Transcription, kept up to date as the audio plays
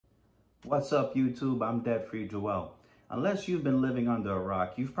What's up, YouTube? I'm Debt Free Joel. Unless you've been living under a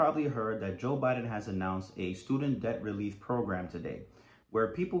rock, you've probably heard that Joe Biden has announced a student debt relief program today, where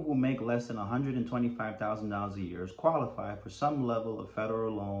people who make less than $125,000 a year qualify for some level of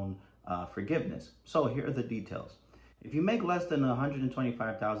federal loan forgiveness. So here are the details. If you make less than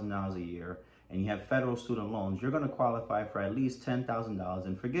 $125,000 a year and you have federal student loans, you're going to qualify for at least $10,000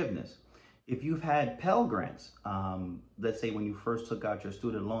 in forgiveness. If you've had Pell Grants, let's say when you first took out your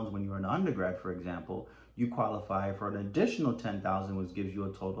student loans when you were an undergrad, for example, you qualify for an additional $10,000, which gives you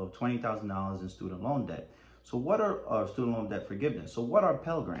a total of $20,000 in student loan debt. So what are student loan debt forgiveness? So what are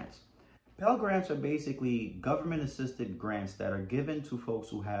Pell Grants? Pell Grants are basically government-assisted grants that are given to folks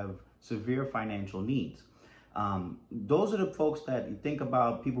who have severe financial needs. Those are the folks that you think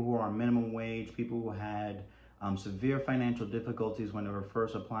about, people who are on minimum wage, people who had severe financial difficulties when they were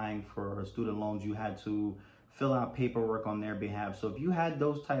first applying for student loans. You had to fill out paperwork on their behalf. So if you had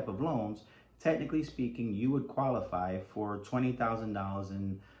those type of loans, technically speaking, you would qualify for $20,000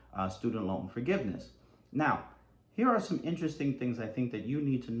 in student loan forgiveness. Now, here are some interesting things I think that you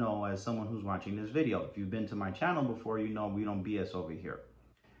need to know as someone who's watching this video. If you've been to my channel before, you know we don't BS over here.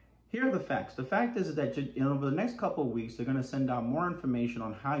 Here are the facts. The fact is that over the next couple of weeks, they're going to send out more information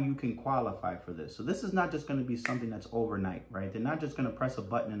on how you can qualify for this. So this is not just going to be something that's overnight, right? They're not just going to press a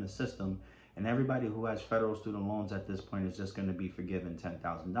button in the system and everybody who has federal student loans at this point is just going to be forgiven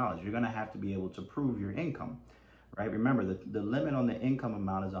 $10,000. You're going to have to be able to prove your income, right? Remember, the limit on the income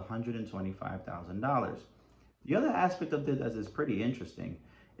amount is $125,000. The other aspect of this that is pretty interesting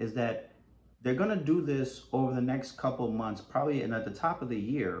is that they're going to do this over the next couple of months, probably, and at the top of the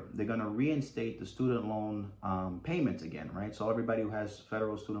year, they're going to reinstate the student loan payments again, right? So everybody who has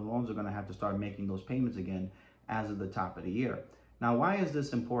federal student loans are going to have to start making those payments again as of the top of the year. Now, why is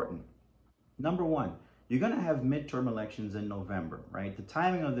this important? Number one, you're going to have midterm elections in November, right? The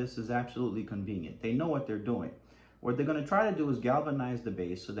timing of this is absolutely convenient. They know what they're doing. What they're going to try to do is galvanize the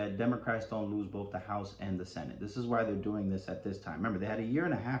base so that Democrats don't lose both the House and the Senate. This is why they're doing this at this time. Remember, they had a year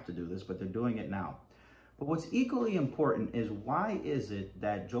and a half to do this, but they're doing it now. But what's equally important is why is it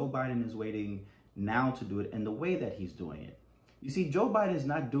that Joe Biden is waiting now to do it and the way that he's doing it? You see, Joe Biden is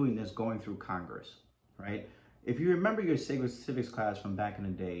not doing this going through Congress, right? If you remember your civics class from back in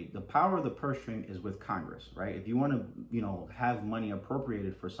the day, the power of the purse string is with Congress, right? If you want to, have money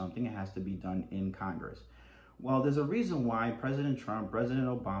appropriated for something, it has to be done in Congress. Well, there's a reason why President Trump, President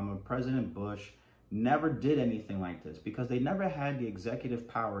Obama, President Bush never did anything like this, because they never had the executive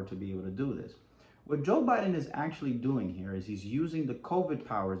power to be able to do this. What Joe Biden is actually doing here is he's using the COVID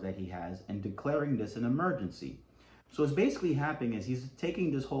powers that he has and declaring this an emergency. So what's basically happening is he's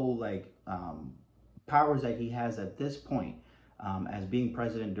taking this whole powers that he has at this point as being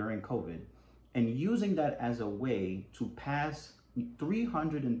president during COVID and using that as a way to pass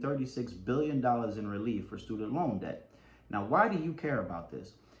 $336 billion in relief for student loan debt. Now, why do you care about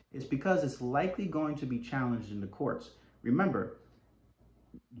this? It's because it's likely going to be challenged in the courts. Remember,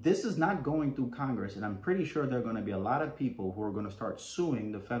 this is not going through Congress, and I'm pretty sure there are going to be a lot of people who are going to start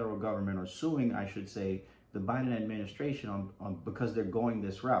suing the federal government, or suing, I should say, the Biden administration because they're going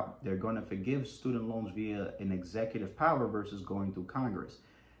this route. They're going to forgive student loans via an executive power versus going through Congress.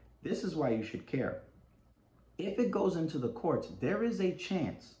 This is why you should care. If it goes into the courts, there is a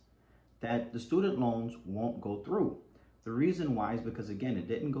chance that the student loans won't go through. The reason why is because, again, it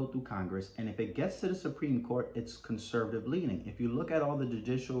didn't go through Congress. And if it gets to the Supreme Court, it's conservative leaning. If you look at all the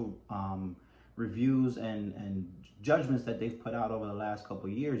judicial reviews and judgments that they've put out over the last couple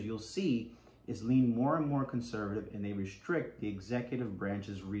of years, you'll see it's leaned more and more conservative, and they restrict the executive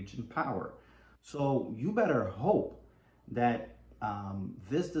branch's reach and power. So you better hope that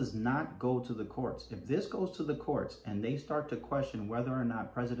this does not go to the courts. If this goes to the courts and they start to question whether or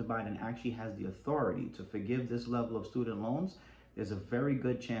not President Biden actually has the authority to forgive this level of student loans, there's a very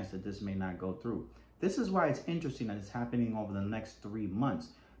good chance that this may not go through. This is why it's interesting that it's happening over the next 3 months,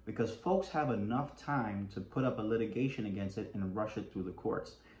 because folks have enough time to put up a litigation against it and rush it through the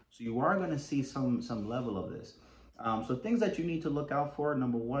courts. So you are going to see some level of this. So things that you need to look out for: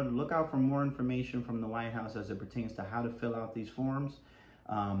 number one, look out for more information from the White House as it pertains to how to fill out these forms.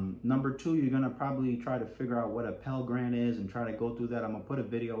 Number two, you're going to probably try to figure out what a Pell Grant is and try to go through that. I'm going to put a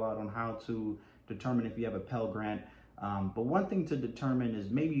video out on how to determine if you have a Pell Grant. But one thing to determine is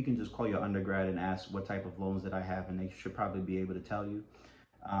maybe you can just call your undergrad and ask what type of loans that I have, and they should probably be able to tell you.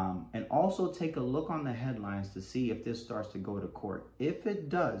 And also take a look on the headlines to see if this starts to go to court. If it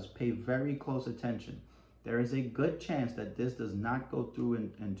does, pay very close attention. There is a good chance that this does not go through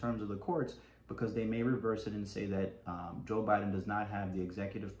in terms of the courts, because they may reverse it and say that Joe Biden does not have the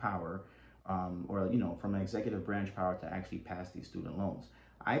executive power from an executive branch power to actually pass these student loans.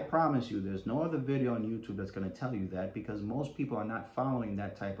 I promise you, there's no other video on YouTube that's going to tell you that, because most people are not following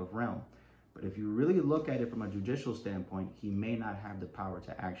that type of realm. But if you really look at it from a judicial standpoint, he may not have the power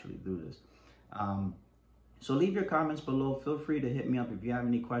to actually do this. So leave your comments below. Feel free to hit me up if you have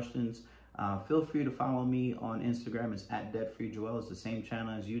any questions. Feel free to follow me on Instagram. It's at DebtFreeJoel. It's the same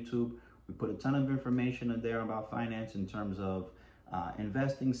channel as YouTube. We put a ton of information in there about finance in terms of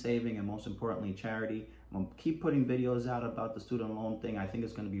investing, saving, and most importantly, charity. I'm going to keep putting videos out about the student loan thing. I think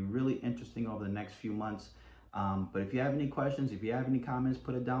it's going to be really interesting over the next few months. But if you have any questions, if you have any comments,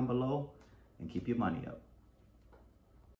 put it down below and keep your money up.